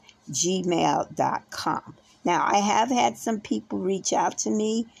 75 gmail.com. Now, I have had some people reach out to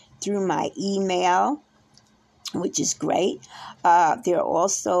me through my email, which is great. There are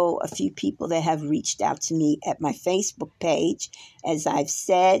also a few people that have reached out to me at my Facebook page. As I've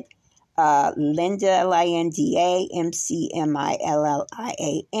said, Linda, LINDA,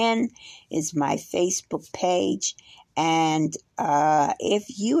 MCMILLIAN is my Facebook page. And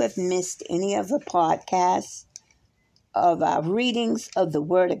if you have missed any of the podcasts of our readings of the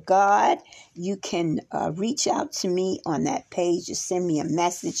Word of God, you can reach out to me on that page or send me a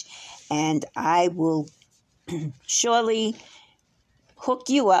message, and I will surely hook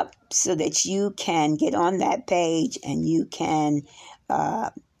you up so that you can get on that page and you can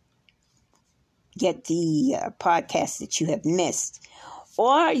get the podcast that you have missed.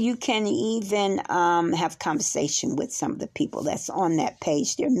 Or you can even have conversation with some of the people that's on that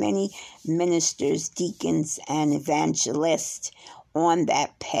page. There are many ministers, deacons, and evangelists on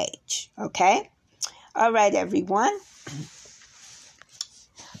that page. Okay? All right, everyone.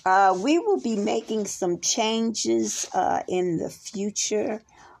 We will be making some changes in the future.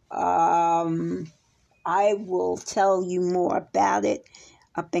 I will tell you more about it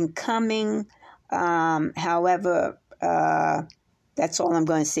up and coming. However, that's all I'm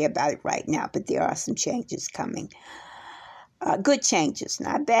going to say about it right now, but there are some changes coming. Good changes,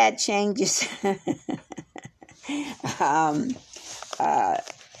 not bad changes.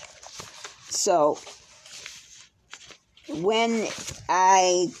 So when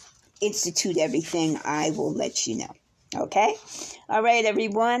I institute everything, I will let you know. Okay? All right,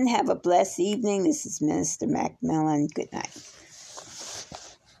 everyone. Have a blessed evening. This is Minister Macmillan. Good night.